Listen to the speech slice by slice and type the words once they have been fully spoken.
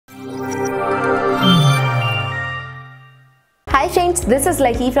Friends, this is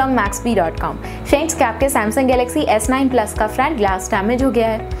lucky from Maxbhi.com। Friends, क्या आपके Samsung Galaxy S9 Plus का front glass damage हो गया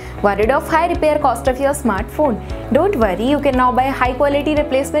है? Worried of high repair cost of your smartphone? Don't worry, you can now buy high quality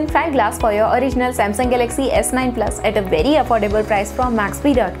replacement front glass for your original Samsung Galaxy S9 Plus at a very affordable price from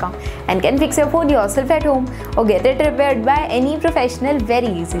Maxbhi.com and can fix your phone yourself at home or get it repaired by any professional very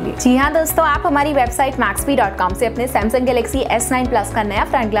easily। जी हाँ दोस्तों, आप हमारी website Maxbhi.com से अपने Samsung Galaxy S9 Plus का नया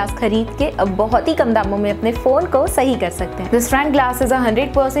front glass खरीद के अब बहुत ही कम दामों में अपने फोन को सही कर सकते हैं। This front glass is a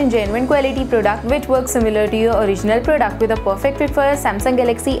 100% genuine quality product which works similar to your original product with a perfect fit for your Samsung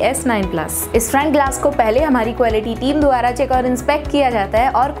Galaxy S9 Plus। इस फ्रंट ग्लास को पहले हमारी क्वालिटी टीम द्वारा चेक और इंस्पेक्ट किया जाता है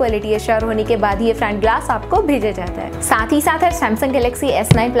और क्वालिटी एश्योर होने के बाद ये फ्रंट ग्लास आपको भेजा जाता है। साथ ही साथ Samsung Galaxy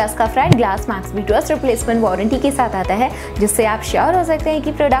S9 Plus का front glass Maxbhi trust replacement warranty के साथ आता है, जिससे आप श्योर हो सकते हैं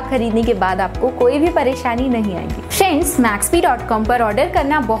कि प्रोडक्ट खरीदने के बाद आपको कोई भी परेशानी नहीं आएगी। फ्रेंड्स, Maxbhi.com पर ऑर्डर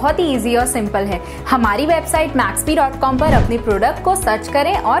करना बहुत ही इजी और सिंपल है। हमारी वेबसाइट Maxbhi.com पर अपने प्रोडक्ट को सर्च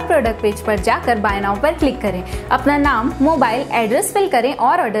करें और प्रोडक्ट पेज पर जाकर बाय नाउ पर क्लिक करें। अपना नाम, मोबाइल एड्रेस फिल करें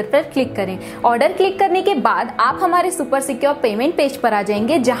और ऑर्डर पर क्लिक करें। ऑर्डर क्लिक करने के बाद आप हमारे सुपर सिक्योर पेमेंट पेज पर आ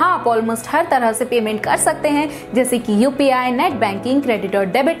जाएंगे, जहां आप ऑलमोस्ट हर तरह से पेमेंट कर सकते हैं, जैसे कि यूपीआई, नेट बैंकिंग, क्रेडिट और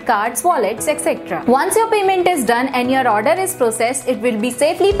debit cards, wallets etcetera. Once your payment is done and your order is processed, it will be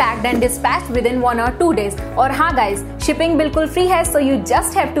safely packed and dispatched with in 1 or 2 days। और हाँ गाइस, शिपिंग बिल्कुल free है, so you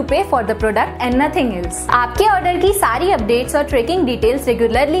just have to पे for the product and nothing else. आपके order की सारी updates और tracking details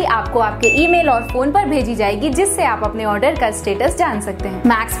regularly आपको आपके ईमेल और फोन पर भेजी जाएगी, जिससे आप अपने ऑर्डर का स्टेटस जान सकते हैं।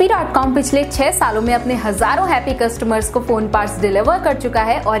 Maxbhi.com पिछले 6 सालों में अपने हजारों हैप्पी कस्टमर्स को फोन पार्ट्स डिलीवर कर चुका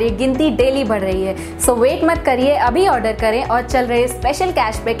है और ये गिनती डेली बढ़ रही है। सो वेट मत करिए, अभी ऑर्डर करें और चल रहे special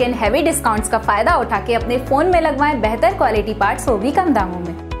cashback and heavy discounts का फायदा उठा के अपने फोन में लगवाएं बेहतर क्वालिटी पार्ट्स, वो भी कम दामों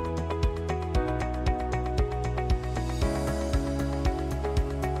में।